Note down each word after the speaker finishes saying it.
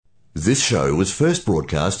This show was first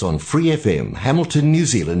broadcast on Free FM, Hamilton, New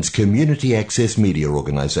Zealand's community access media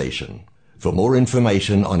organisation. For more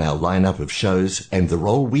information on our lineup of shows and the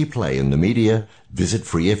role we play in the media, visit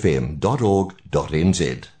freefm.org.nz.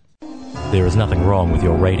 There is nothing wrong with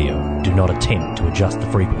your radio. Do not attempt to adjust the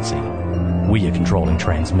frequency. We are controlling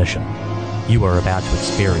transmission. You are about to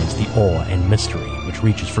experience the awe and mystery which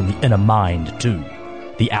reaches from the inner mind to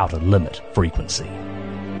the outer limit frequency.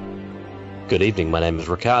 Good evening, my name is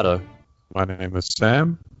Ricardo. My name is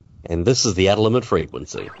Sam. And this is the outer limit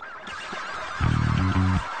frequency.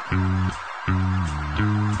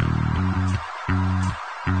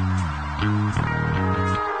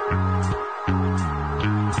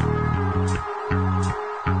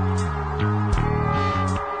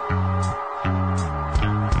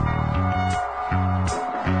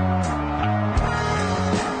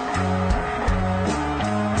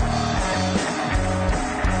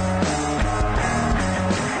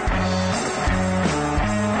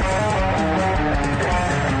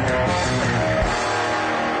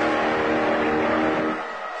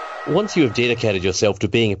 Once you have dedicated yourself to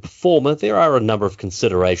being a performer, there are a number of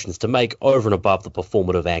considerations to make over and above the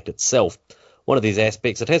performative act itself. One of these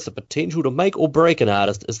aspects that has the potential to make or break an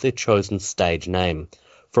artist is their chosen stage name.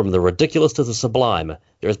 From the ridiculous to the sublime,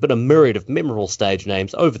 there has been a myriad of memorable stage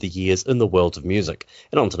names over the years in the world of music.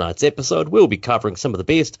 And on tonight's episode, we'll be covering some of the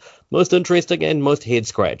best, most interesting and most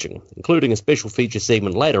head-scratching, including a special feature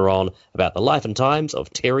segment later on about the life and times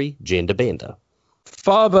of Terry Gender Bender.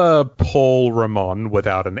 Father Paul Ramon,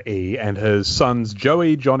 without an E, and his sons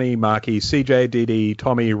Joey, Johnny, Marky, CJ, Dee,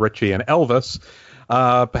 Tommy, Richie, and Elvis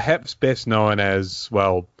are perhaps best known as,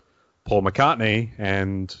 well, Paul McCartney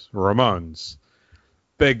and Ramones.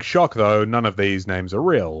 Big shock, though, none of these names are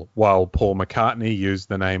real. While Paul McCartney used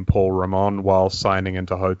the name Paul Ramon while signing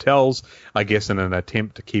into hotels, I guess in an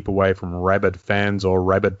attempt to keep away from rabid fans or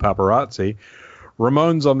rabid paparazzi,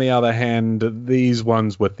 Ramones, on the other hand, these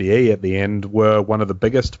ones with the E at the end, were one of the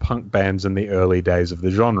biggest punk bands in the early days of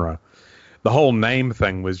the genre. The whole name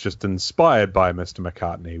thing was just inspired by Mr.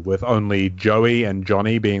 McCartney, with only Joey and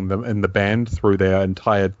Johnny being in the band through their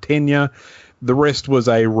entire tenure. The rest was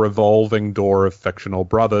a revolving door of fictional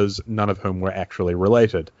brothers, none of whom were actually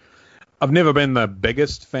related. I've never been the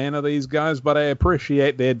biggest fan of these guys, but I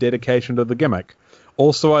appreciate their dedication to the gimmick.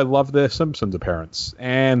 Also, I love their Simpsons appearance,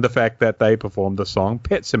 and the fact that they performed the song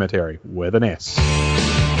Pet Sematary with an S.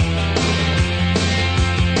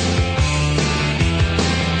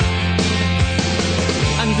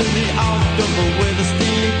 Under the October with the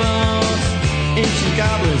steamboats, ancient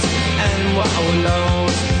goblins and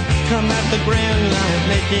wallows come at the grand line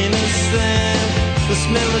making a sound. The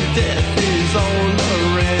smell of death is all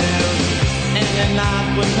around, and at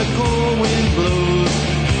night when the cold wind blows,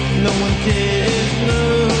 no one cares,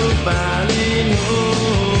 nobody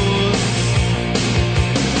knows.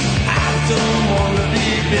 I don't want to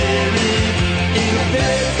be buried in a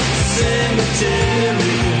pet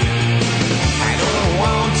cemetery. I don't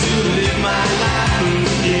want to live my life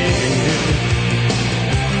again.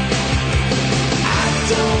 I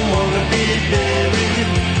don't want to be buried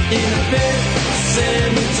in a pet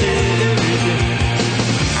cemetery.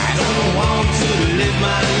 I don't want to live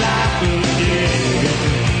my life again.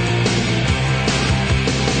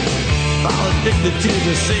 Fall addicted to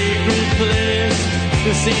the sacred place.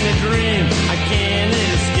 This ain't a dream, I can't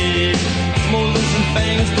escape. Molars and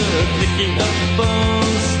fangs, the picking up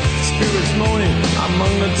bones. Spirits moaning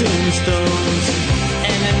among the tombstones.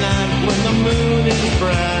 And at night when the moon is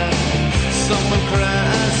bright, someone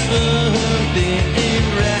cries, something ain't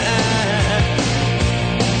right.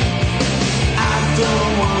 I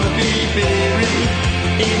don't want to be buried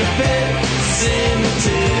in a pet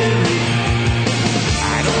cemetery.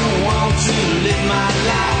 I don't want to live my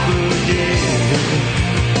life again.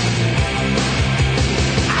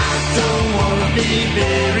 I don't want to be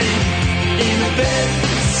buried in a pet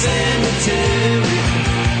cemetery.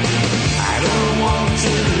 I don't want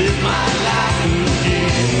to live my life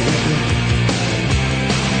again.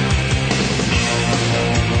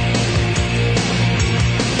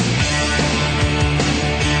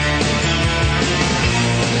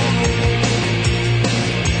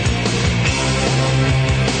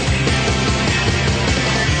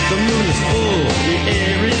 The moon is full, the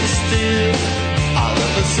air is still. All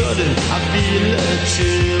of a sudden I feel a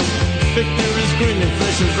chill. Victor is grinning,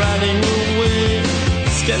 flesh is riding away.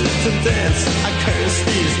 Skeleton dance, I curse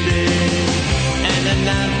these days. And at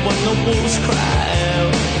night when the wolves cry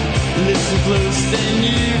out, listen close and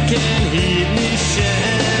you can hear me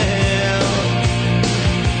shout.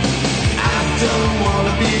 I don't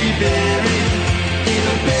wanna be buried in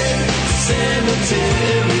a pet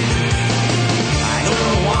cemetery. I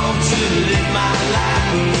don't want to live my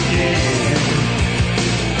life again.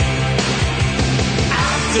 I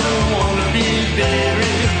don't want to be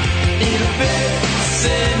buried in a big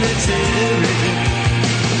cemetery.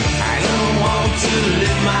 I don't want to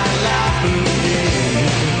live my life again.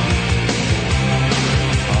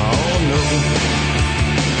 Oh no.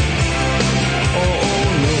 Oh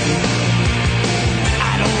no.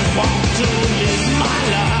 I don't want to live my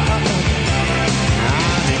life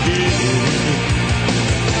again.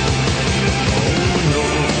 Oh no.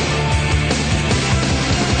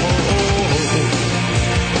 Oh,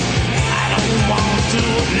 I don't want to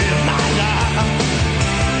live my life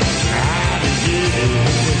again.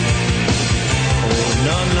 Oh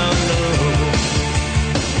no, no, no.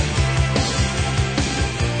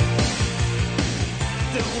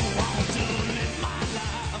 Don't want to live my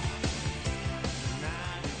life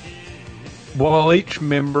again. While each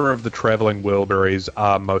member of the Travelling Wilburys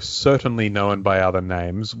are most certainly known by other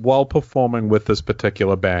names, while performing with this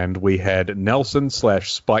particular band, we had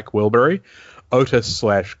Nelson/Spike Wilbury,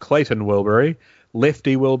 Otis/Clayton Wilbury,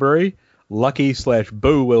 Lefty Wilbury,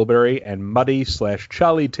 Lucky/Boo Wilbury, and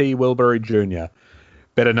Muddy/Charlie T. Wilbury Jr.,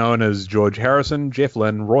 better known as George Harrison, Jeff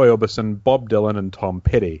Lynne, Roy Orbison, Bob Dylan, and Tom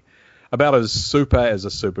Petty. About as super as a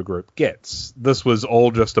supergroup gets. This was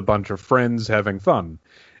all just a bunch of friends having fun.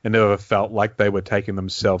 It never felt like they were taking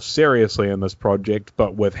themselves seriously in this project,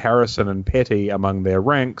 but with Harrison and Petty among their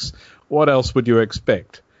ranks, what else would you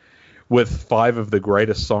expect? With 5 of the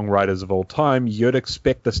greatest songwriters of all time, you'd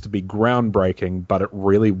expect this to be groundbreaking, but it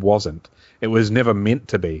really wasn't. It was never meant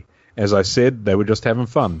to be. As I said, they were just having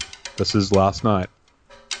fun. This is Last Night.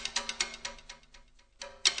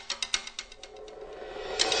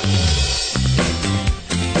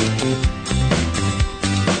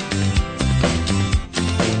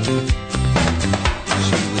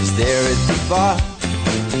 Bar.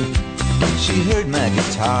 She heard my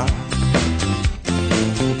guitar.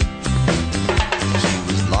 She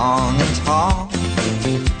was long and tall.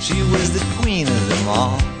 She was the queen of them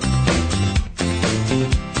all.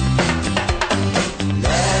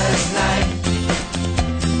 Last night,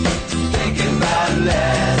 thinking about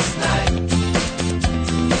last night.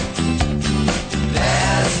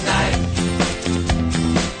 Last night,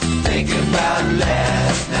 thinking about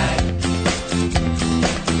last night.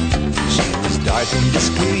 Dark and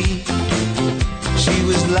discreet, she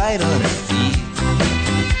was light on her feet.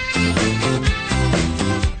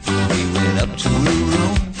 We went up to her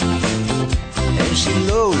room, and she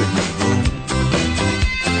lowered the broom.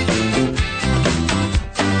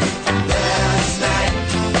 Last night,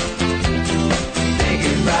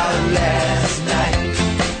 thinking about last night.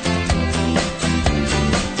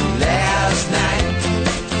 Last night,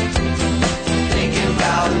 thinking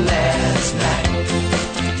about last night.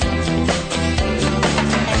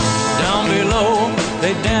 Below,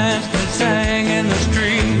 they danced and sang in the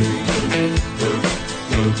street,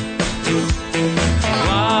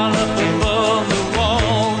 while up above the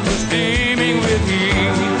walls was steaming with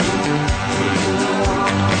heat.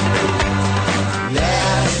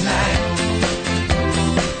 Last night,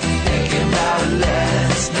 thinking about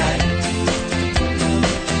last night.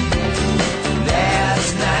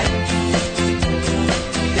 Last night,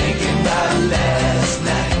 thinking about last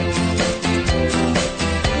night.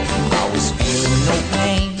 No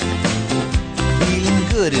pain, feeling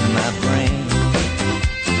good in my brain.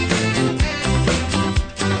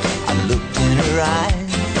 I looked in her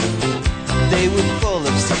eyes, they were full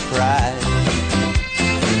of surprise.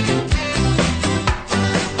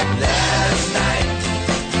 Last night,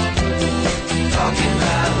 talking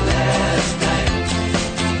about last night.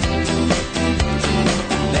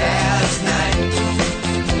 Last night,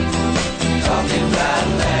 talking about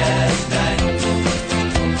last night.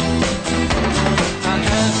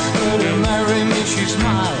 To marry me, she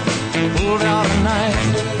smiled, pulled out a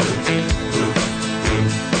knife.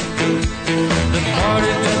 The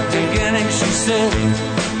party just beginning, she said,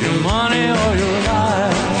 your money or your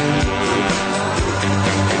life.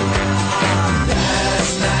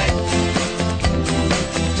 Last night,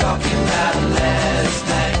 talking about last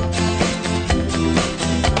night.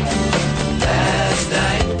 Last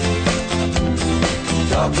night,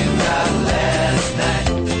 talking about last night.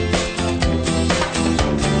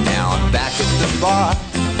 Back at the bar,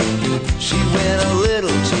 she went a little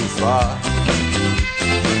too far.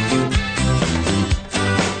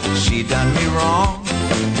 She done me wrong,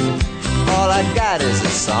 all I got is a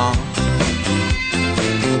song.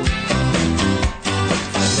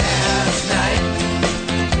 Last night,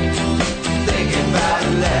 thinking about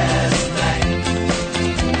last night.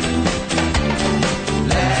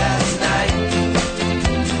 Last night,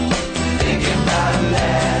 thinking about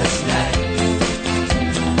last night.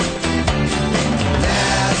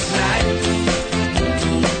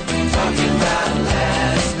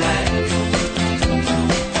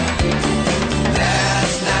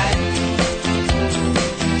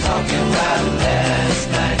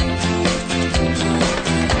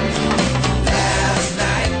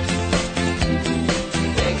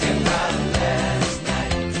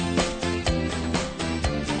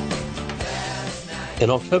 In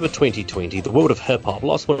October 2020, the world of hip-hop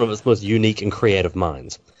lost one of its most unique and creative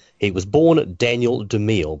minds. He was born Daniel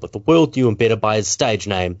DeMille, but the world knew him better by his stage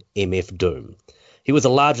name, MF Doom. He was a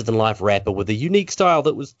larger-than-life rapper with a unique style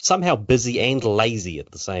that was somehow busy and lazy at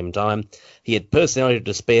the same time. He had personality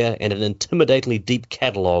to spare and an intimidatingly deep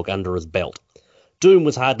catalogue under his belt. Doom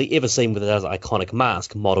was hardly ever seen without his iconic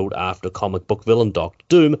mask, modelled after comic book villain Dr.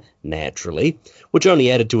 Doom, naturally, which only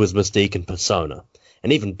added to his mystique and persona.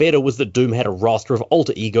 And even better was that Doom had a roster of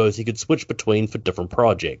alter egos he could switch between for different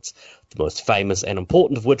projects, the most famous and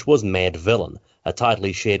important of which was Mad Villain, a title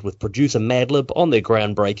he shared with producer Madlib on their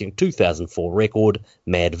groundbreaking 2004 record,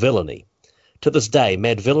 Mad Villainy. To this day,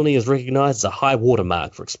 Mad Villainy is recognised as a high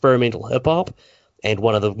watermark for experimental hip-hop and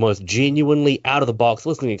one of the most genuinely out-of-the-box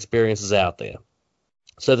listening experiences out there.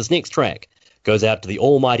 So this next track goes out to the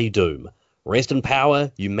almighty Doom. Rest in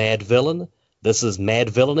power, you mad villain. This is Mad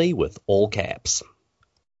Villainy with all caps.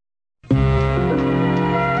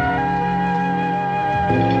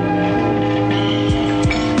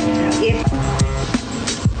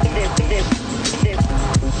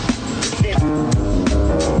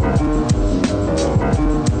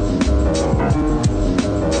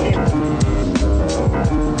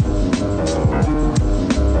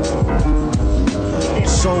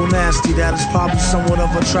 So nasty that it's probably somewhat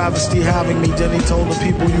of a travesty having me. Then he told the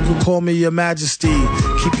people, you can call me your majesty.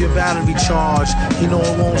 Keep your battery charged, he know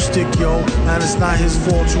it won't stick, yo. And it's not his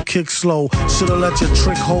fault you kick slow. Should've let your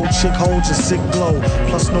chick hold your sick glow.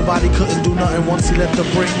 Plus nobody couldn't do nothing once he let the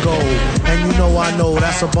brick go. And you know I know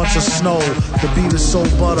that's a bunch of snow. The beat is so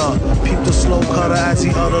butter. Peep the slow cutter as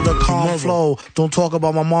he utter the calm flow. Don't talk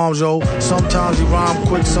about my mom, yo. Sometimes he rhyme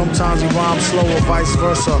quick, sometimes he rhyme slow, or vice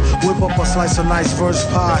versa. Whip up a slice of nice verse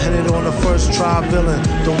pie, hit it on the first try, villain.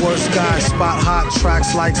 The worst guy, spot hot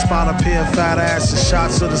tracks like spot a pair of fat asses.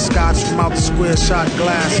 Shots of the scotch from out the square shot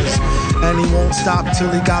glasses. And he won't stop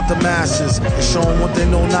till he got the masses. And show them what they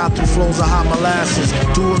know not through flows of hot molasses.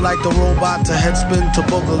 Do it like the robot to headspin to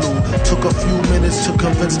boogaloo. Took a few minutes to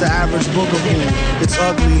convince the average boogaboo. It's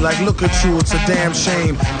ugly, like look at you, it's a damn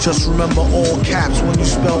shame. Just remember all caps when you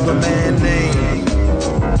spell the man name.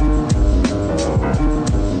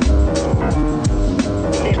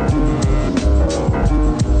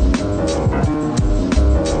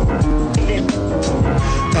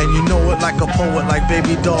 And you know it like a poet, like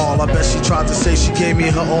Baby Doll. I bet she tried to say she gave me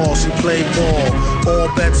her all. She played ball.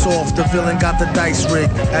 All bets off, the villain got the dice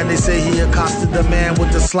rigged. And they say he accosted the man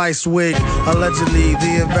with the sliced wig. Allegedly,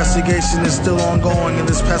 the investigation is still ongoing. In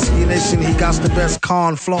this pesky nation, he got the best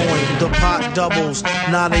con flowing. The pot doubles,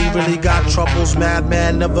 now they really got troubles.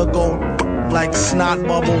 Madman never go like snot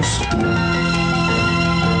bubbles.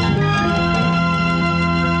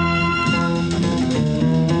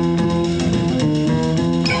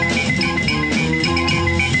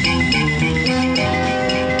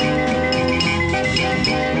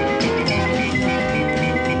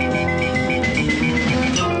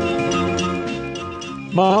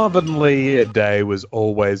 Marvin Lee Day was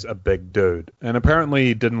always a big dude, and apparently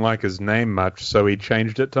he didn't like his name much, so he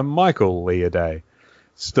changed it to Michael Lee Day.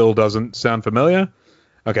 Still doesn't sound familiar?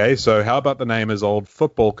 Okay, so how about the name his old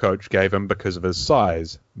football coach gave him because of his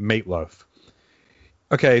size? Meatloaf.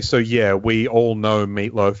 Okay, so yeah, we all know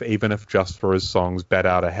Meatloaf, even if just for his songs Bat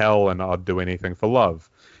Out of Hell and I'd Do Anything for Love.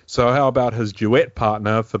 So how about his duet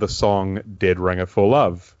partner for the song Dead Ringer for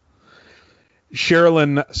Love?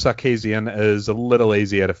 Sherilyn Sarkisian is a little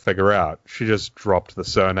easier to figure out. She just dropped the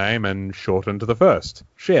surname and shortened the first.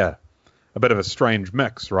 Cher. A bit of a strange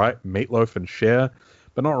mix, right? Meatloaf and Cher.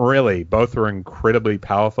 But not really. Both are incredibly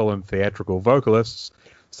powerful and theatrical vocalists,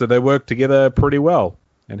 so they work together pretty well.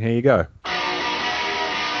 And here you go.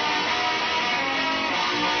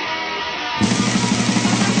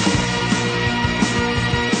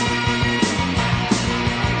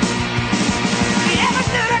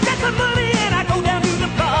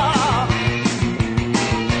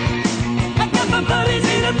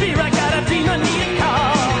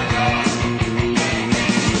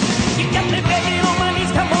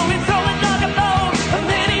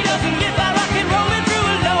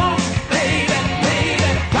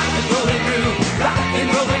 Rolling through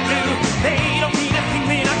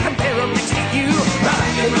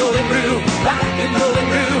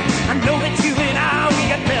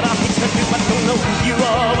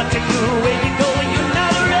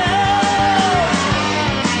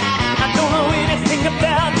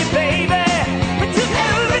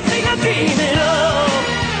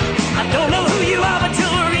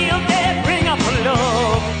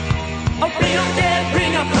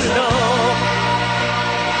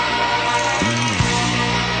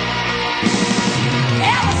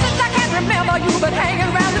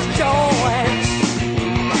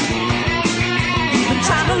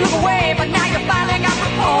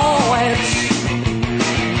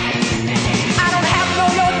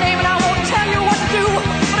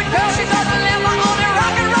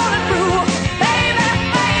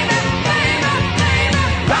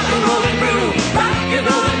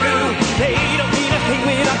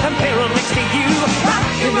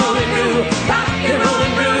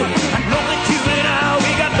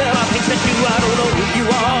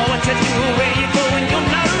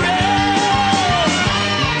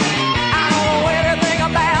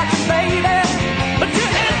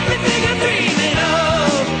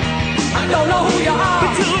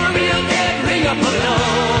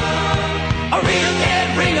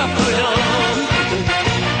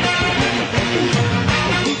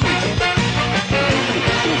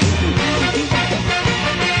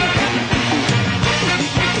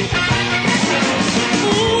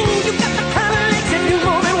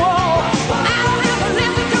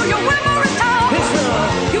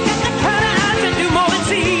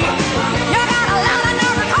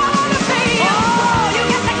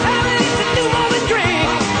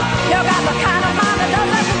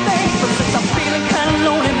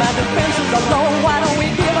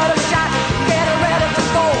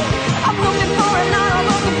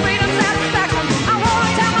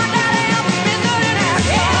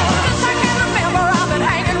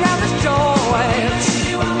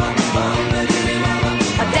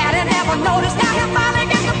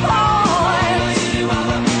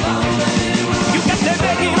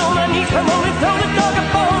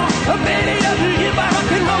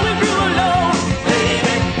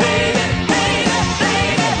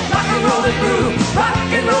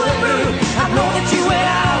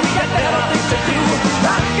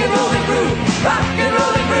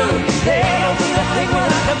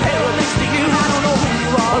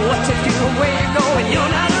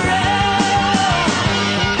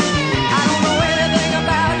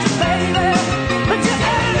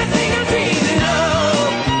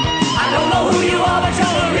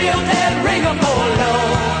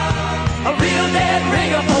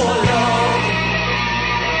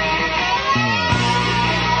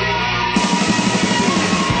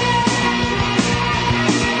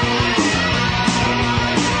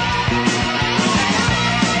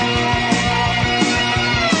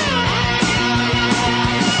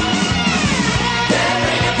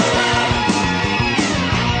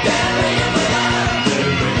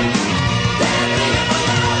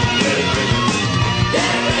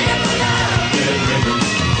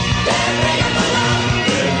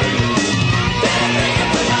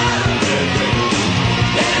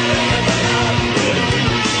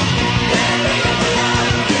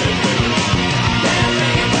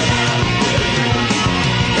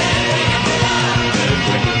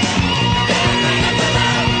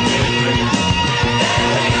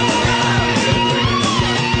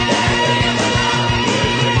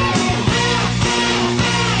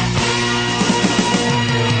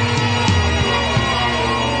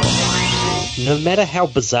No matter how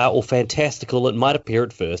bizarre or fantastical it might appear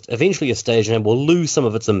at first, eventually a stage name will lose some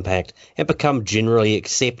of its impact and become generally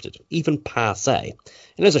accepted, even passé.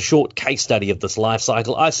 And as a short case study of this life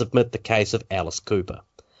cycle, I submit the case of Alice Cooper.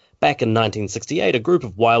 Back in 1968, a group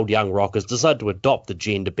of wild young rockers decided to adopt the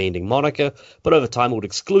gender-bending moniker, but over time would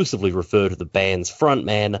exclusively refer to the band's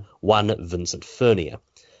frontman, one Vincent Furnier.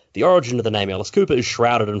 The origin of the name Alice Cooper is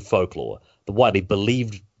shrouded in folklore, the widely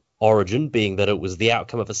believed origin being that it was the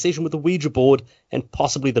outcome of a session with a Ouija board and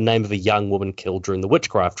possibly the name of a young woman killed during the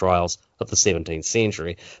witchcraft trials of the 17th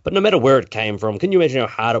century. But no matter where it came from, can you imagine how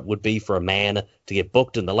hard it would be for a man to get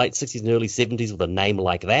booked in the late 60s and early 70s with a name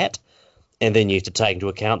like that? And then you have to take into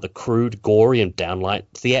account the crude, gory, and downright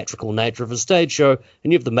theatrical nature of his stage show,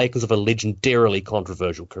 and you have the makings of a legendarily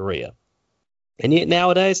controversial career. And yet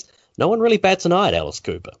nowadays, no one really bats an eye at Alice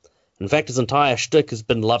Cooper. In fact, his entire shtick has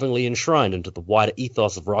been lovingly enshrined into the wider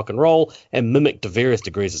ethos of rock and roll and mimicked to various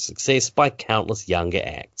degrees of success by countless younger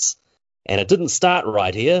acts. And it didn't start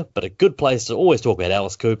right here, but a good place to always talk about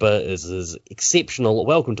Alice Cooper is his exceptional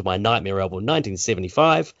Welcome to My Nightmare album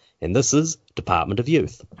 1975, and this is Department of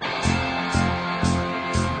Youth.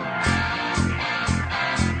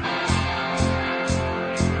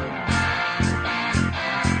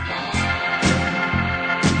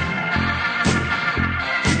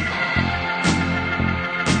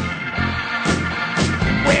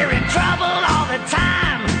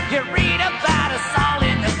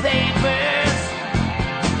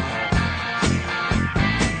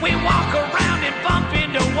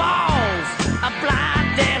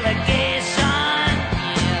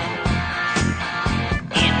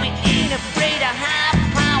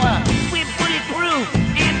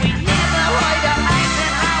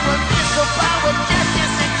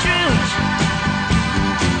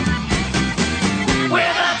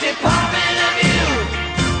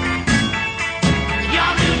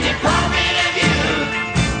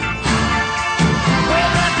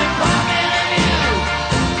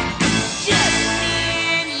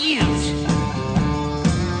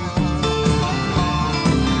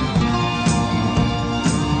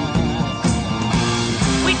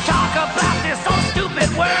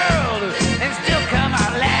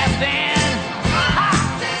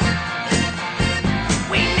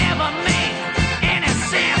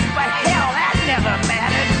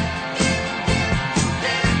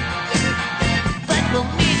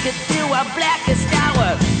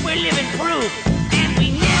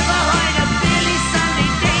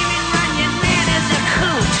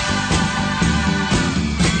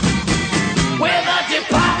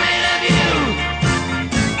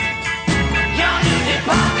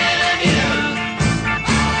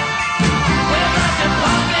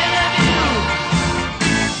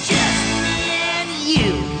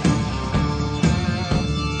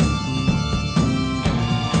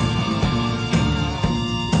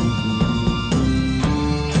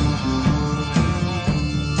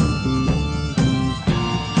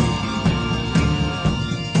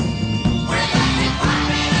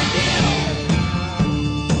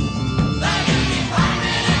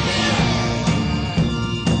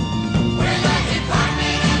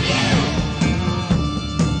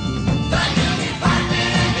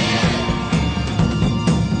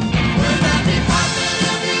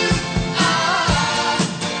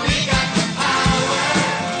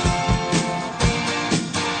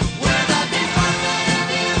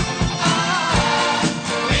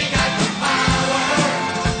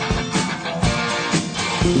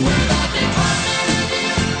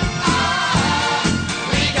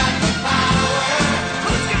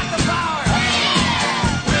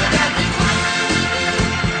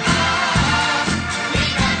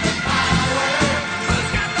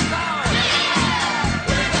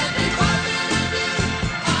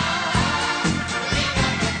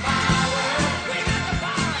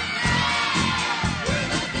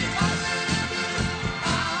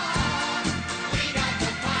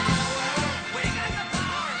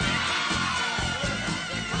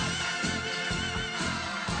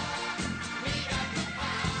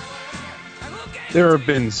 There have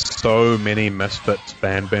been so many Misfits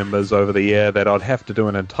band members over the year that I'd have to do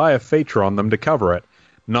an entire feature on them to cover it.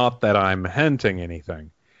 Not that I'm hinting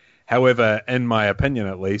anything. However, in my opinion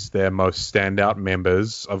at least, their most standout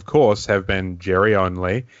members, of course, have been Jerry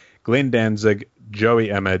Only, Glenn Danzig, Joey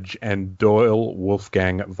Image, and Doyle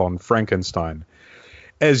Wolfgang von Frankenstein.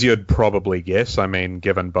 As you'd probably guess, I mean,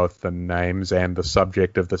 given both the names and the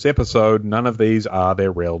subject of this episode, none of these are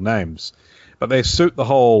their real names. But they suit the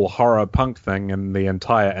whole horror punk thing and the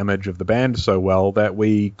entire image of the band so well that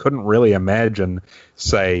we couldn't really imagine,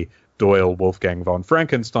 say, Doyle Wolfgang von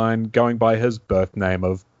Frankenstein going by his birth name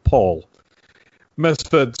of Paul.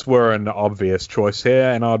 Misfits were an obvious choice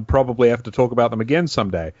here, and I'd probably have to talk about them again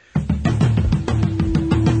someday.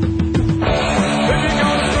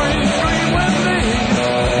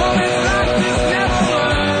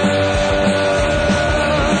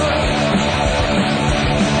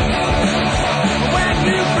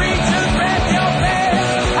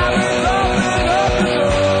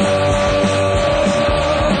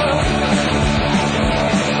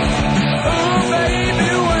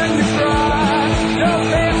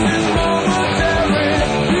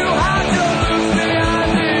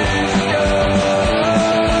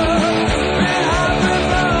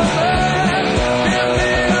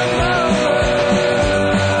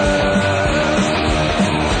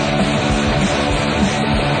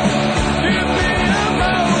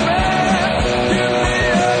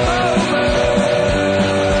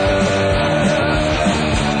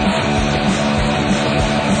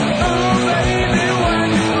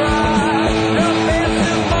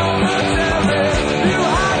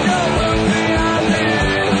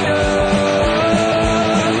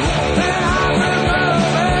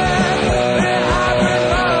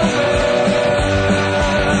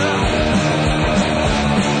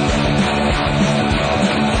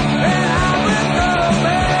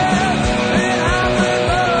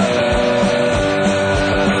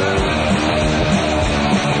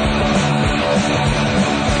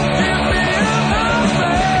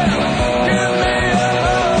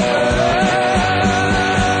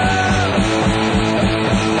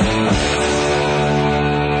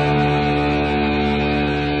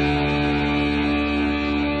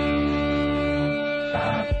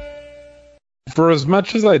 For as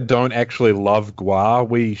much as I don't actually love Gua,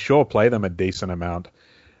 we sure play them a decent amount.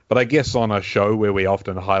 But I guess on a show where we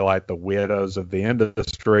often highlight the weirdos of the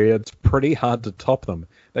industry, it's pretty hard to top them.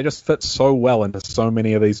 They just fit so well into so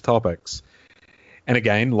many of these topics. And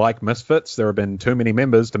again, like Misfits, there have been too many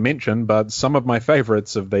members to mention, but some of my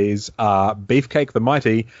favorites of these are Beefcake the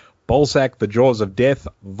Mighty, Ballsack the Jaws of Death,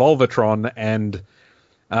 Volvatron, and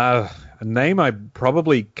a name I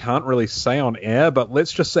probably can't really say on air, but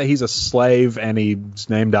let's just say he's a slave and he's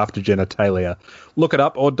named after genitalia. Look it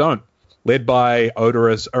up or don't. Led by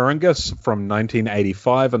Odorous Urangus from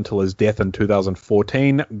 1985 until his death in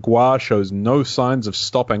 2014, Gua shows no signs of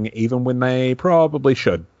stopping even when they probably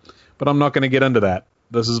should. But I'm not going to get into that.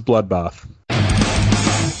 This is Bloodbath.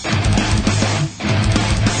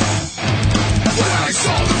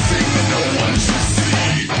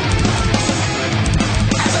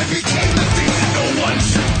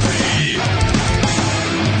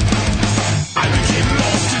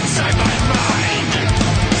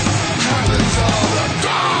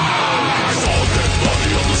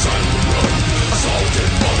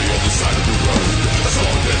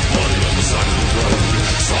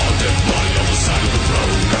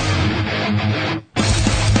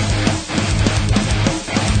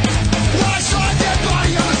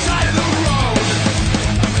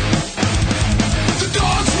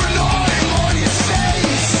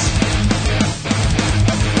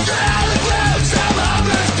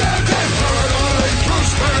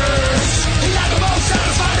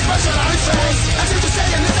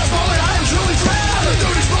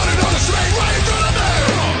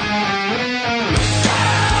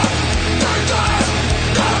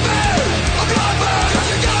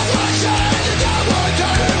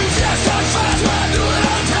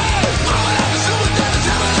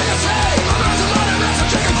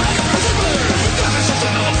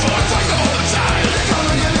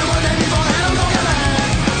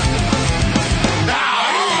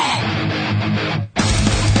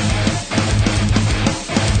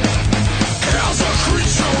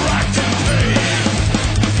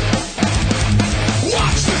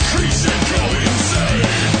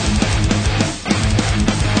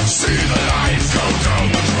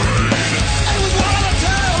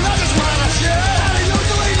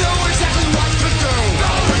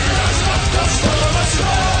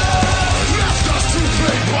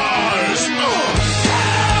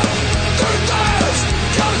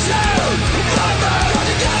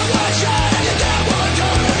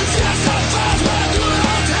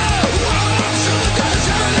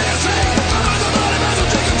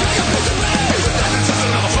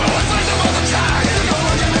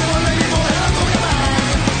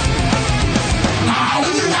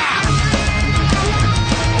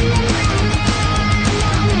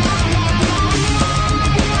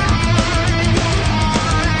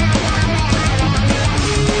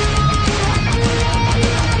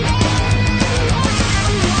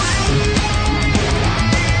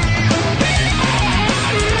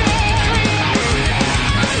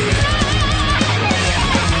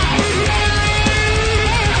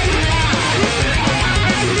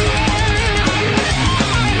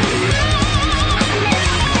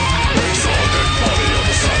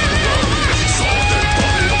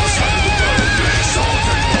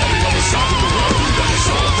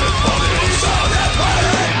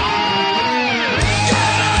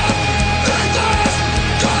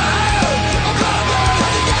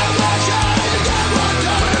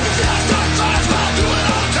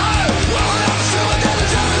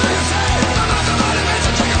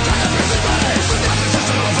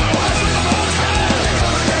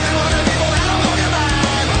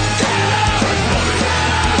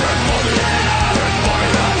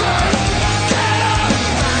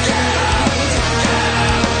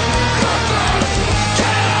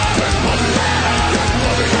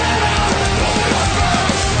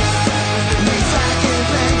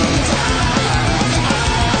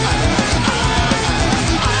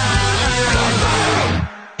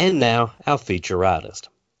 And now, our feature artist.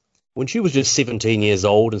 When she was just 17 years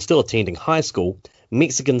old and still attending high school,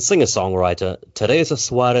 Mexican singer-songwriter Teresa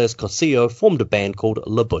Suarez Cosillo formed a band called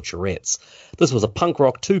La Butcherettes. This was a punk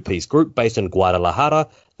rock two-piece group based in Guadalajara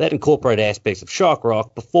that incorporated aspects of shock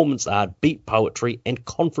rock, performance art, beat poetry, and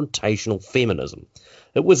confrontational feminism.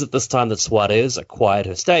 It was at this time that Suarez acquired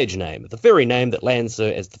her stage name, the very name that lands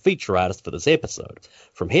her as the feature artist for this episode.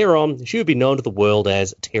 From here on, she would be known to the world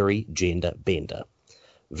as Terry Gender Bender.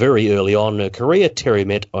 Very early on in her career, Terry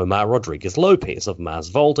met Omar Rodriguez Lopez of Mars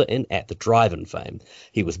Volta and At the Drive-In fame.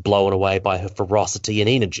 He was blown away by her ferocity and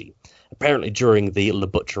energy. Apparently during the La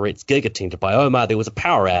Butcherettes gig attended by Omar, there was a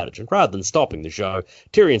power outage, and rather than stopping the show,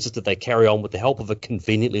 Terry insisted they carry on with the help of a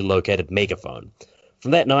conveniently located megaphone.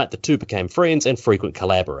 From that night, the two became friends and frequent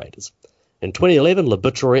collaborators. In 2011, La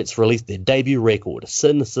Butcherettes released their debut record,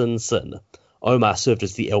 Sin, Sin, Sin. Omar served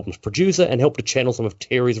as the album's producer and helped to channel some of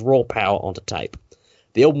Terry's raw power onto tape.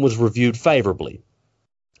 The album was reviewed favourably,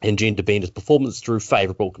 and Gender Bender's performance drew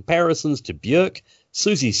favourable comparisons to Björk,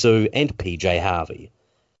 Susie Sue, and PJ Harvey.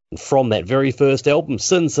 And from that very first album,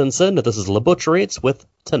 Sin, Sin, Sin, this is La Butcherettes with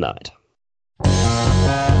Tonight.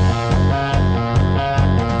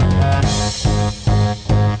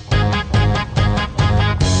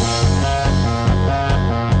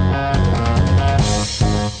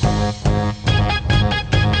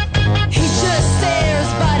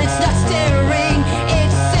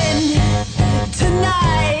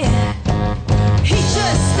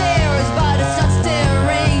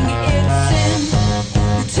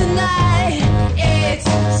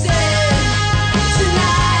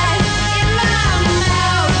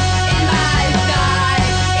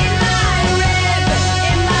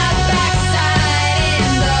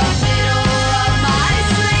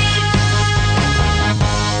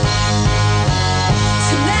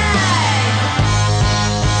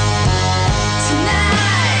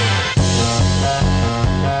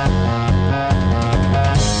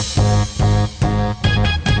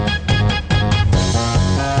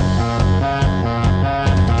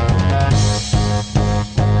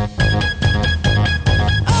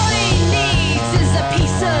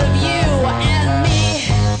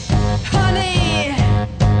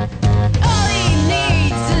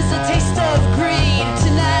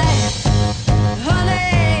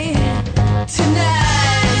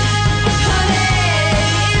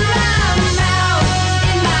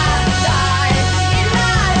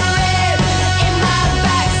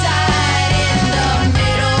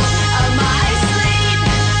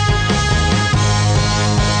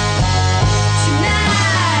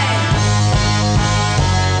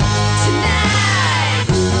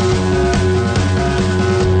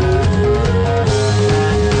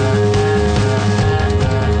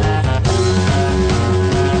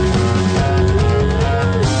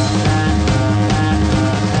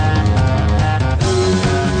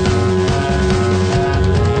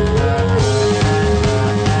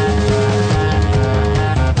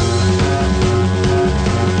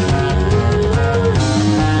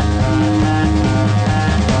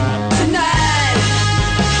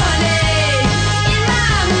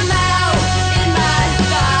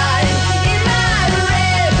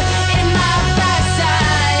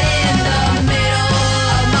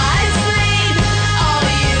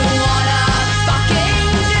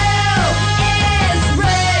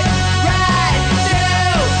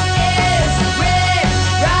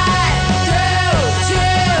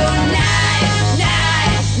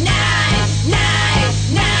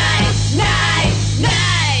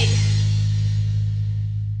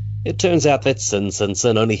 It turns out that Sin, Sin,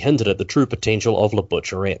 Sin only hinted at the true potential of La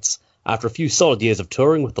Butcherettes. After a few solid years of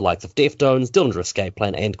touring with the likes of Deftones, Dillinger Escape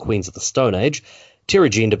Plan, and Queens of the Stone Age, Terry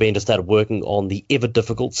Gender Bender started working on the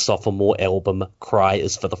ever-difficult sophomore album Cry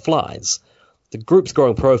Is For The Flies. The group's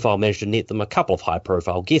growing profile managed to net them a couple of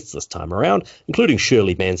high-profile guests this time around, including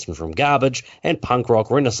Shirley Manson from Garbage and punk rock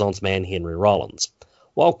renaissance man Henry Rollins.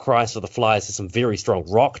 While Cry Is For The Flies has some very strong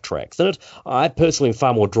rock tracks in it, I personally am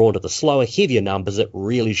far more drawn to the slower, heavier numbers that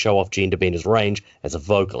really show off Gender Bender's range as a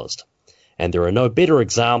vocalist. And there are no better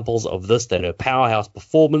examples of this than her powerhouse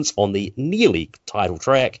performance on the nearly title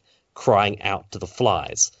track, Crying Out to the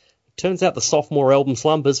Flies. It turns out the sophomore album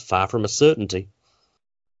slump is far from a certainty.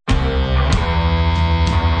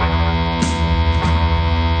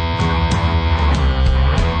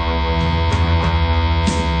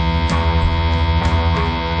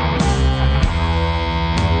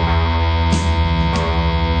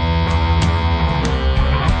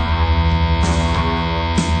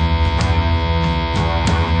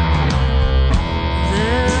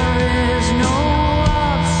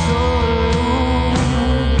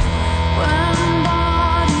 When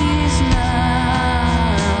bodies now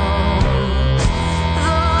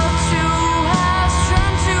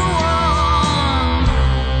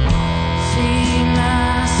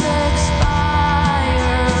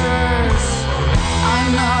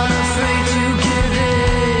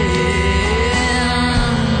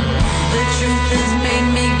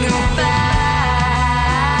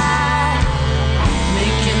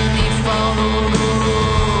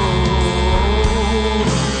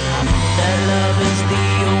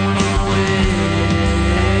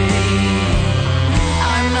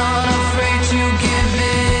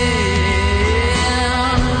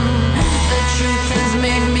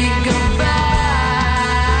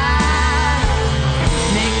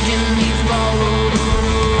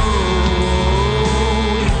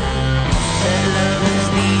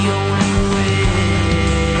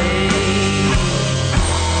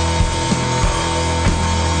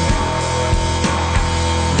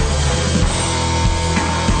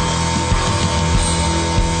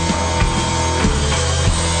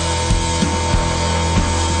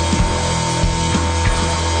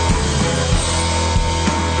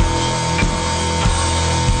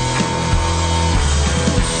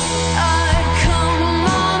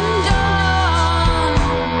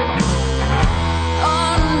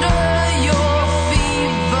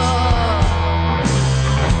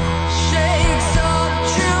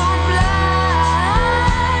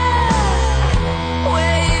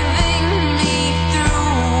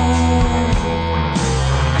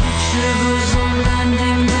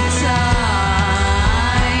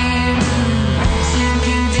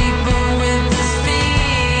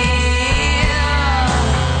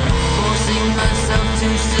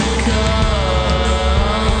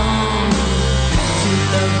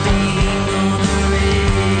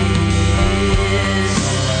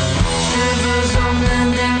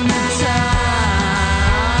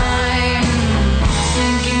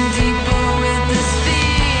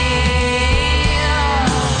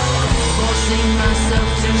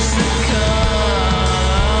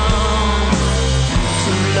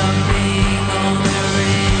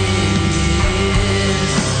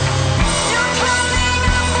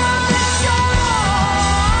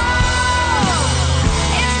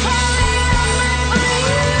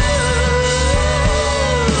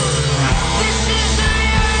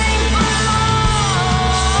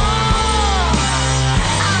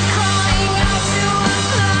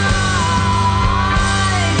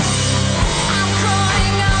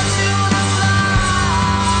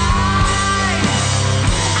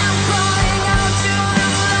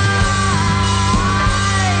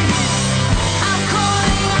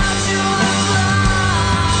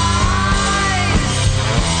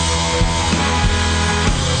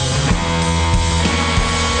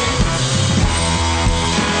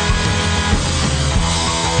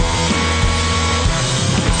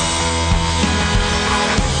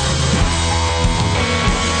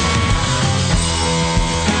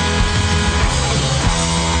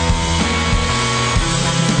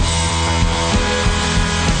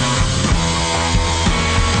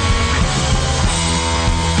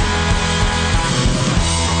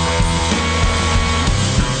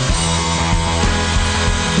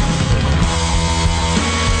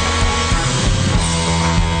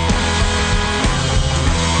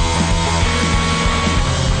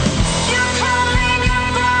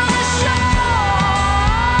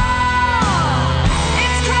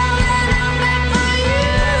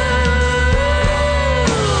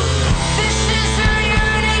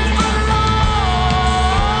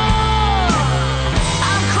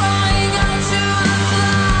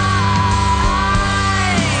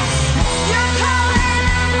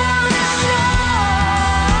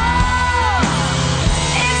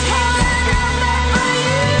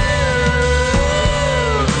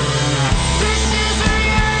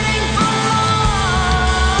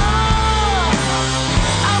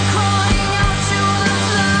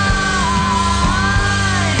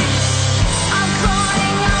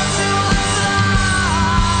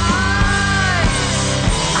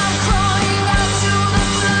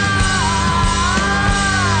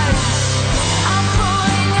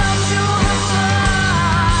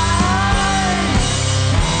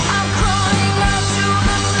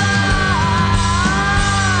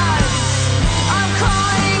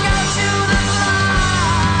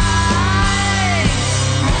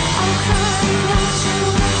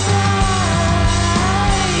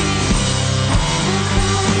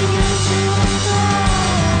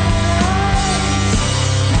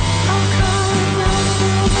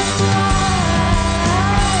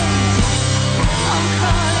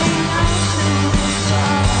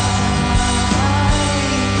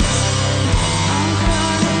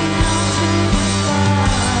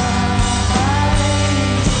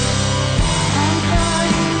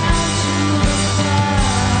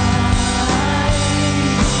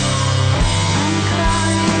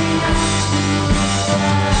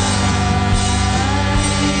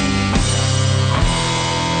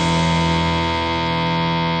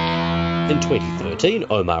In 2013,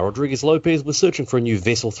 Omar Rodriguez Lopez was searching for a new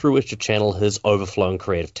vessel through which to channel his overflowing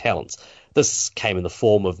creative talents. This came in the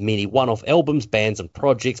form of many one-off albums, bands and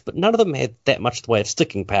projects, but none of them had that much in the way of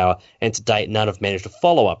sticking power, and to date none have managed a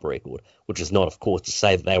follow-up record, which is not, of course, to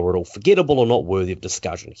say that they were at all forgettable or not worthy of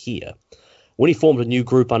discussion here. When he formed a new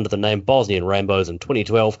group under the name Bosnian Rainbows in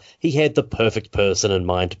 2012, he had the perfect person in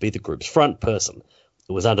mind to be the group's front person.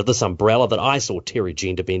 It was under this umbrella that I saw Terry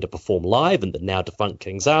Jean DeBenda perform live in the now-defunct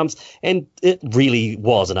King's Arms, and it really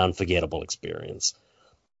was an unforgettable experience.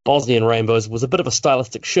 Bosnian Rainbows was a bit of a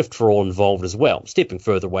stylistic shift for all involved as well, stepping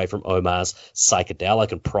further away from Omar's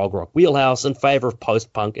psychedelic and prog rock wheelhouse in favour of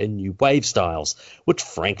post-punk and new wave styles, which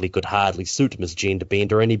frankly could hardly suit Ms. Jean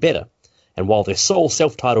DeBenda any better. And while their sole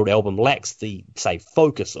self-titled album lacks the, say,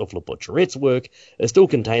 focus of La Butcherettes' work, it still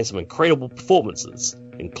contains some incredible performances,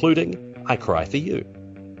 including I Cry For You.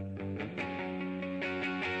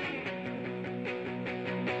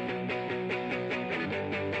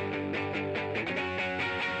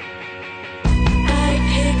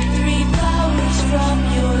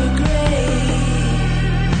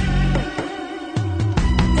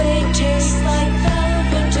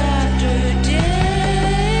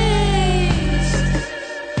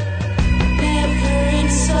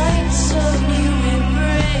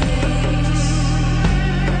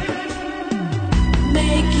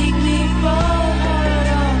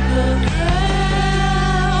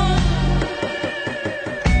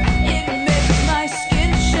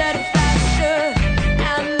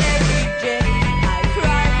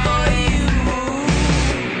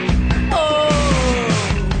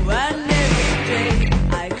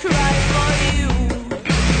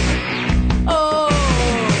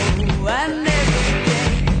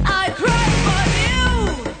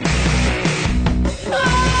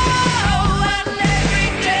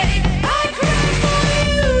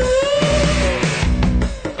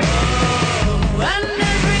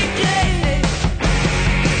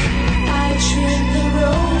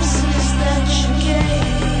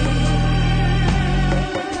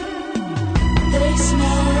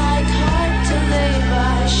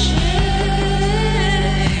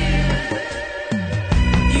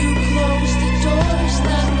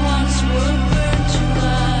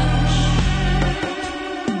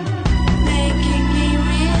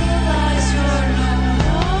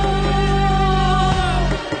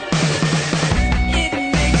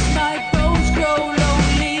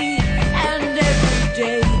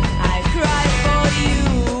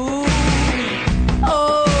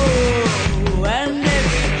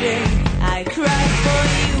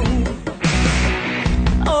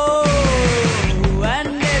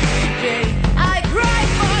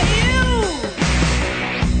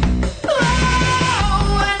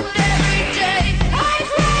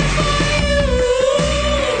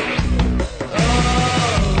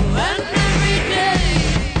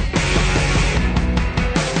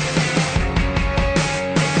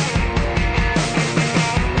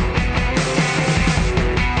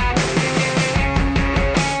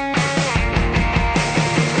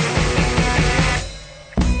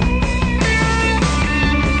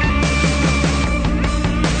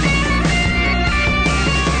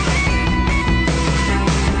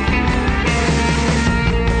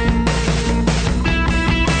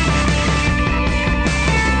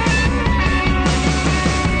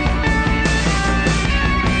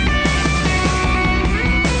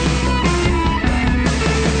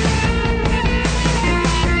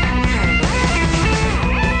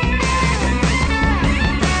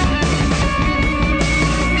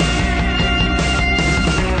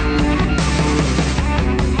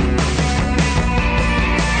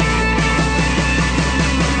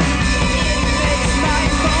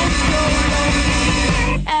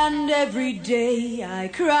 Every day I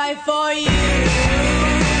cry for you.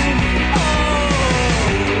 Oh,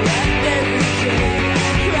 and every day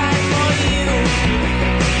I cry for you.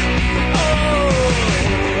 Oh,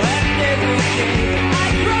 and every day I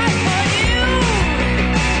cry for you.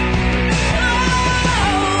 Oh,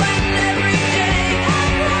 and every day I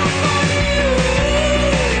cry for you. Oh,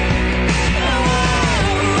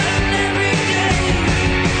 and every day.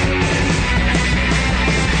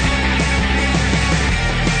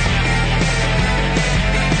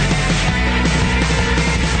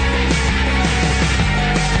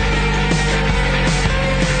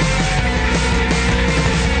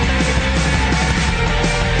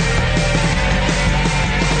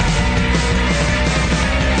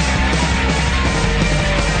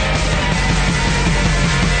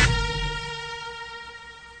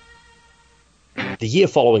 year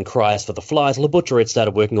following Cries for the Flies, the Butcherettes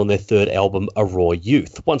started working on their third album, A Raw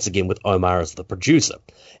Youth, once again with Omar as the producer.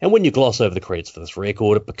 And when you gloss over the credits for this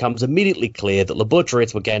record, it becomes immediately clear that the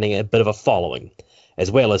Butcherettes were gaining a bit of a following. As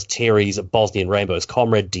well as Terry's Bosnian Rainbow's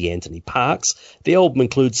comrade D'Anthony Parks, the album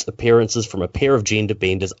includes appearances from a pair of gender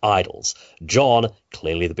benders idols, John,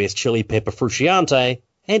 clearly the best chili pepper Frusciante,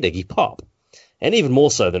 and Iggy Pop. And even more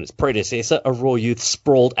so than its predecessor, A Raw Youth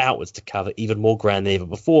sprawled outwards to cover even more ground than ever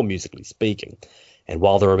before, musically speaking. And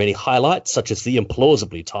while there are many highlights, such as the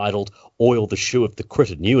implausibly titled Oil the Shoe If the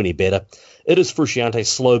Critter Knew Any Better, it is Frusciante's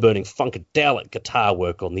slow-burning funkadelic guitar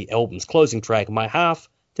work on the album's closing track, My Half,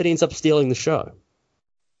 that ends up stealing the show.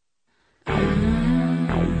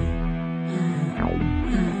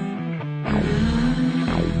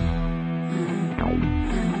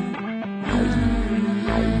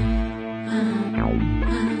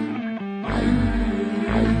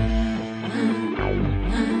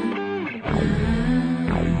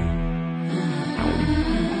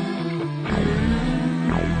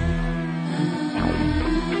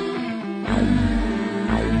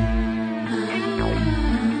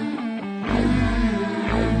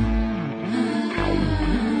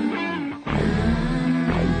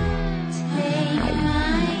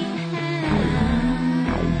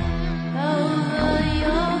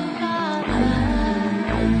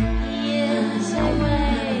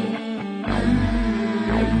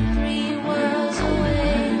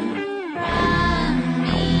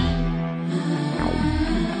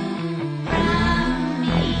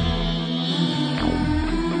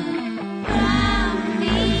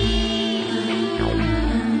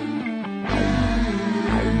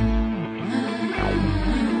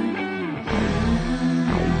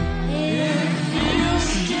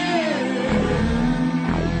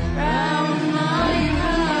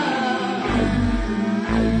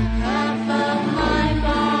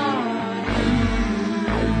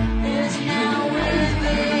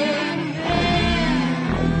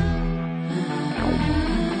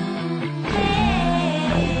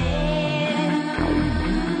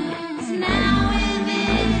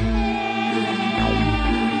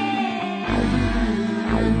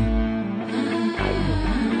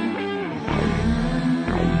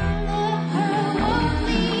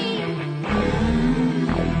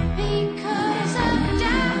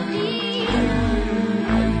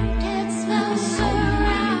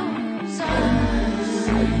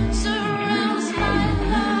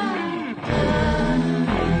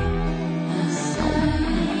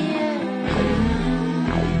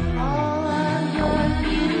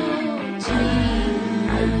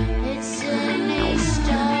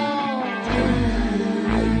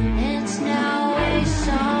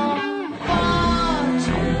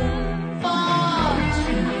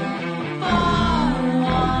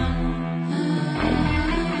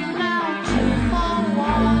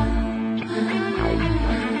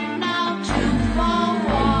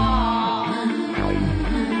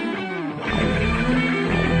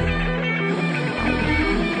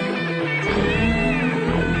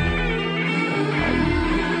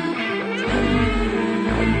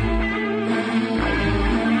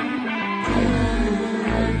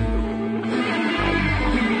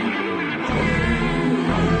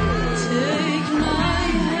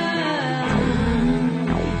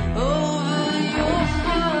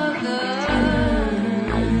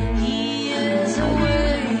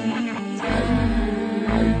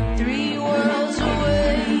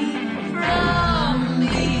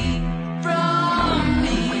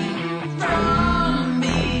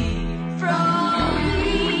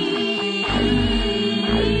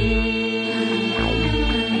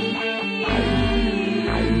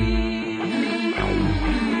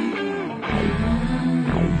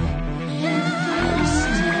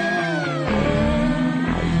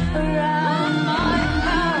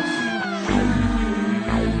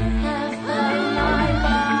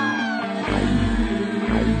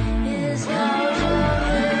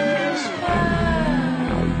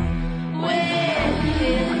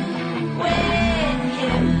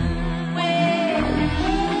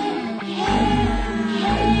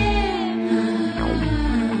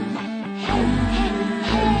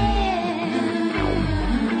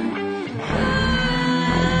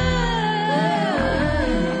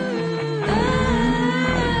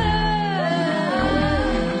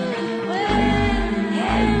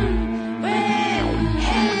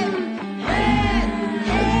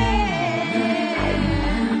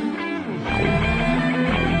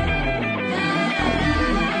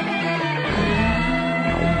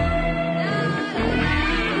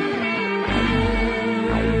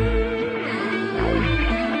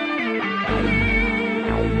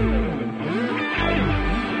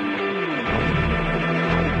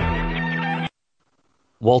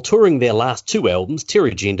 While touring their last two albums,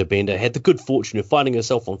 Terry Genderbender had the good fortune of finding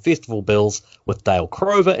herself on festival bills with Dale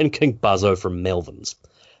Crover and King Buzzo from Melvins.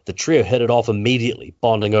 The trio hit it off immediately,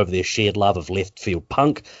 bonding over their shared love of left field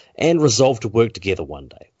punk, and resolved to work together one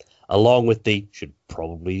day. Along with the, should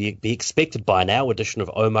probably be expected by now, addition of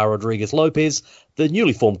Omar Rodriguez Lopez, the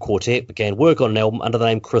newly formed quartet began work on an album under the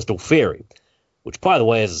name Crystal Fairy, which, by the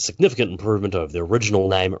way, is a significant improvement over the original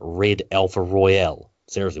name Red Alpha Royale.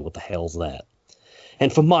 Seriously, what the hell's that?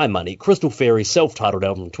 And for my money, Crystal Fairy's self-titled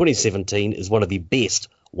album from 2017 is one of the best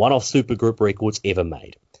one-off supergroup records ever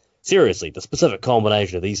made. Seriously, the specific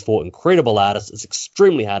combination of these four incredible artists is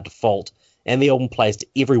extremely hard to fault, and the album plays to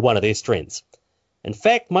every one of their strengths. In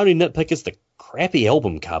fact, my only nitpick is the crappy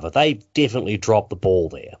album cover. They definitely dropped the ball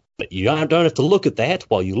there. But you don't have to look at that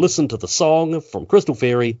while you listen to the song from Crystal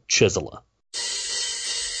Fairy, Chiseler.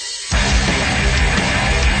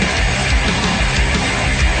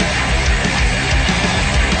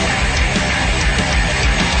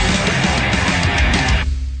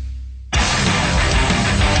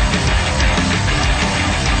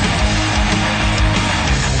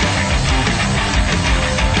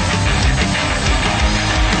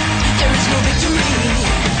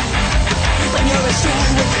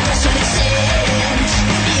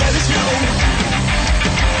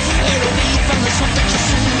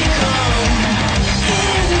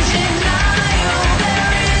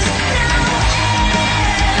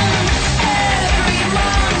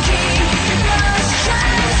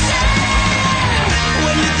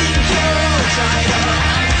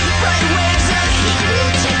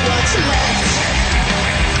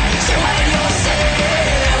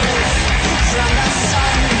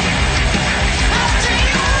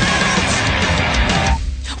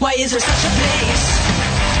 Why is there such a place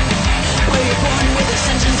where you're born with a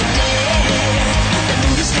sentence of death? The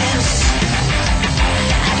mood is tense.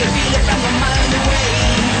 I can feel it from a mile away.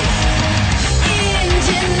 In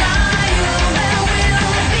denial, there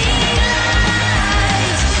will be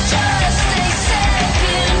light. Just a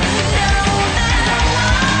second, no, there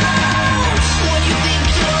won't. When you think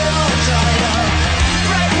you're all dried up,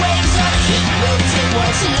 bright waves of heat will take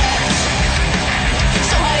what's left.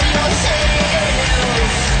 So hide yourself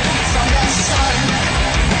from the sun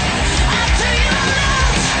after you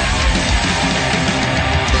left.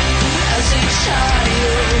 As a child,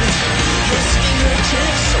 his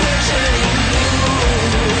fingertips were turning blue.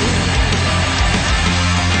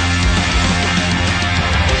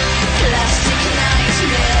 Plastic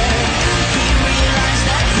nightmare, he realized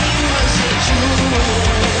that he was a Jew.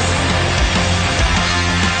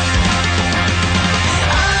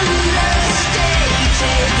 Understated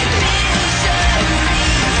misery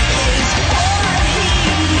is what he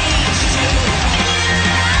needs to feel like.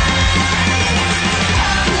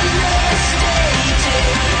 Understated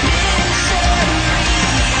misery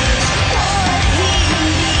is what he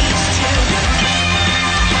needs to feel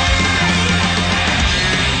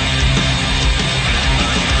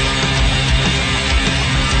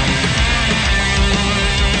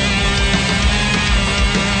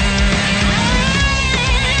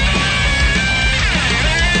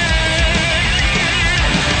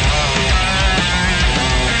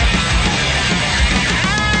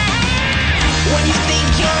when you think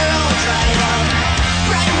you're all dried up.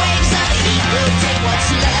 Bright waves of heat will take what's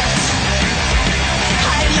left.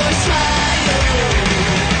 Hide your smile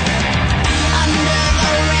under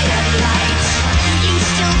the ray of light. You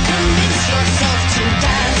still convince yourself to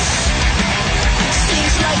dance.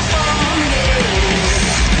 Stings like fungus.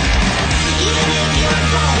 Even if you're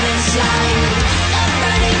falling slime, the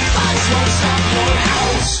burning fires won't stop your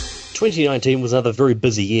house. 2019 was another very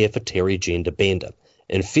busy year for Terry Genderbender.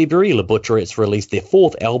 In February, the Butcherettes released their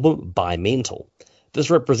fourth album, By Mental. This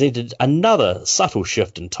represented another subtle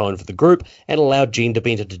shift in tone for the group and allowed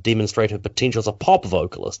Genderbender to demonstrate her potential as a pop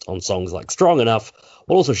vocalist on songs like Strong Enough,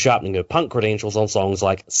 while also sharpening her punk credentials on songs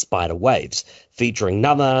like Spider Waves, featuring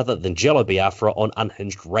none other than Jello Biafra on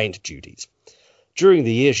unhinged rant duties. During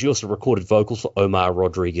the year, she also recorded vocals for Omar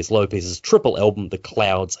Rodriguez Lopez's triple album, The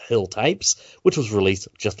Clouds Hill Tapes, which was released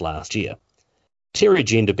just last year. Terry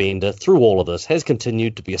Genderbender, through all of this, has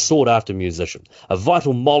continued to be a sought-after musician, a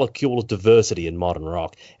vital molecule of diversity in modern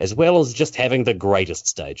rock, as well as just having the greatest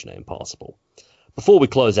stage name possible. Before we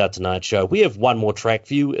close out tonight's show, we have one more track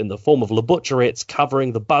for you in the form of the Butcherettes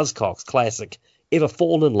covering the Buzzcocks classic, Ever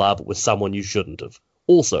Fallen in Love with Someone You Shouldn't Have,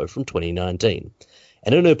 also from 2019.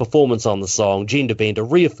 And in her performance on the song,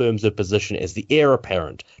 Genderbender reaffirms her position as the heir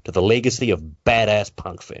apparent to the legacy of badass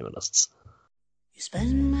punk feminists. You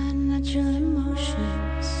spend my natural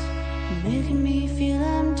emotions, making me feel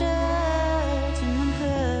I'm dirt and I'm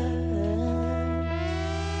hurt.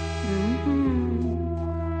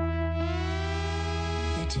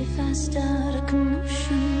 I start a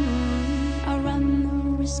commotion, I run the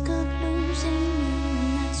risk of losing you,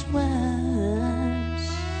 and that's worse.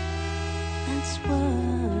 That's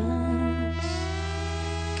worse.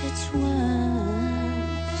 Gets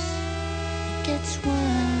worse. It gets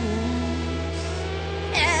worse.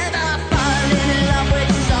 Ever falling in love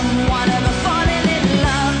with someone? Ever falling in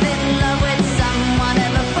love with someone?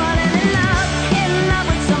 Ever falling in love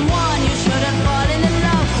with someone you shouldn't fallen in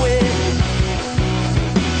love with?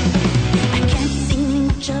 I can't see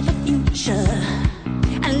much of a future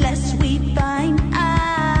unless we find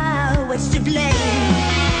out what's to blame.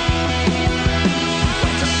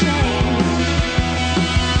 What's a shame?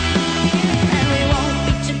 And we won't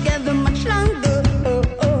be together much longer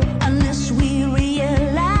unless we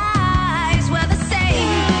realize we're the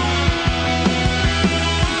same.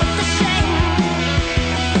 What's a shame?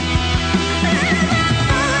 Ever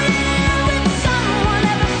falling in love with someone?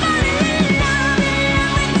 Ever falling in love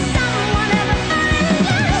with someone? Ever falling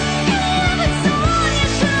in love with someone you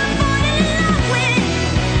shouldn't fallen in love with?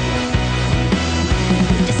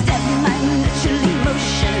 Disturb my natural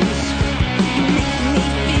emotions, make me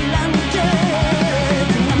feel undone,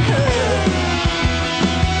 and I'm hurt.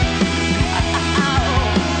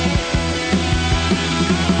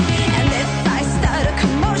 And if I start a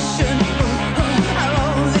commotion, I'll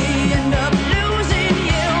only end up losing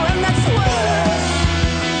you, and that's worse.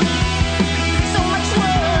 So much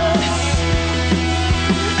worse.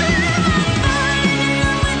 Ever falling in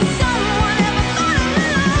love with someone? Ever falling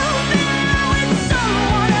in love with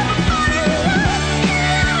someone? Ever falling in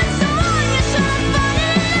love with someone you shouldn't fall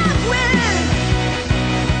in love with?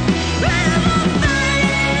 Ever falling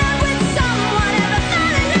in love with someone? Ever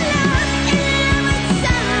falling in love with someone?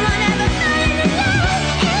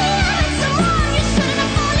 Ever falling in love with someone you shouldn't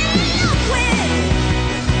have fallen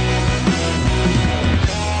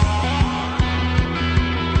in love with? Ever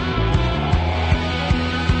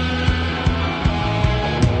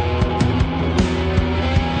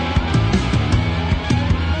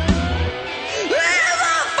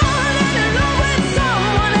falling in love with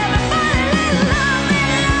someone? Ever falling in love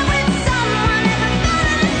with someone?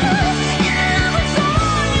 Ever falling in love with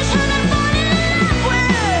someone you shouldn't have fallen in love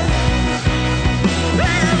with?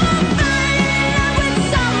 Ever falling in love with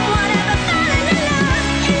someone? Ever falling in love with someone? Ever falling in love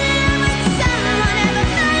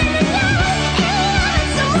with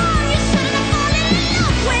someone you shouldn't have fallen in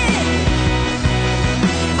love with?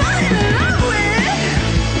 Fallen in love with?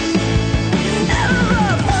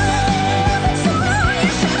 Ever falling in love with someone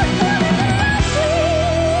you shouldn't have fallen in love with?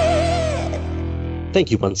 Thank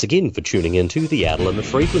you once again for tuning in to The Owl and the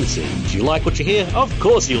Frequency. Do you like what you hear? Of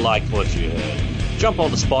course you liked what you heard. Jump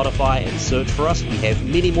onto Spotify and search for us. We have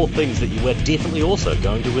many more things that you are definitely also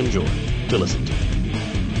going to enjoy to listen to.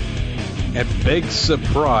 A big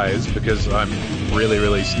surprise, because I'm really,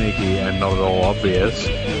 really sneaky and not at all obvious.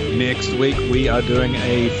 Next week we are doing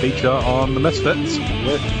a feature on the Misfits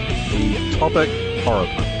with the topic horror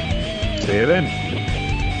punk. See you then.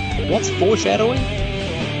 What's foreshadowing?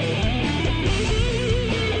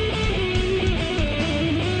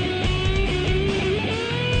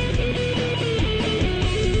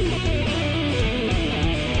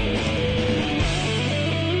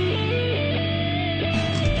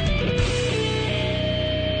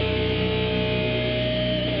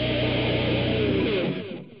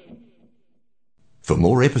 For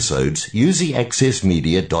more episodes, use the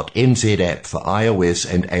accessmedia.nz app for iOS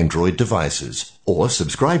and Android devices, or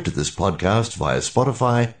subscribe to this podcast via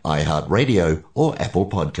Spotify, iHeartRadio, or Apple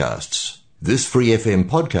Podcasts. This Free FM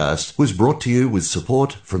podcast was brought to you with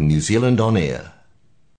support from New Zealand On Air.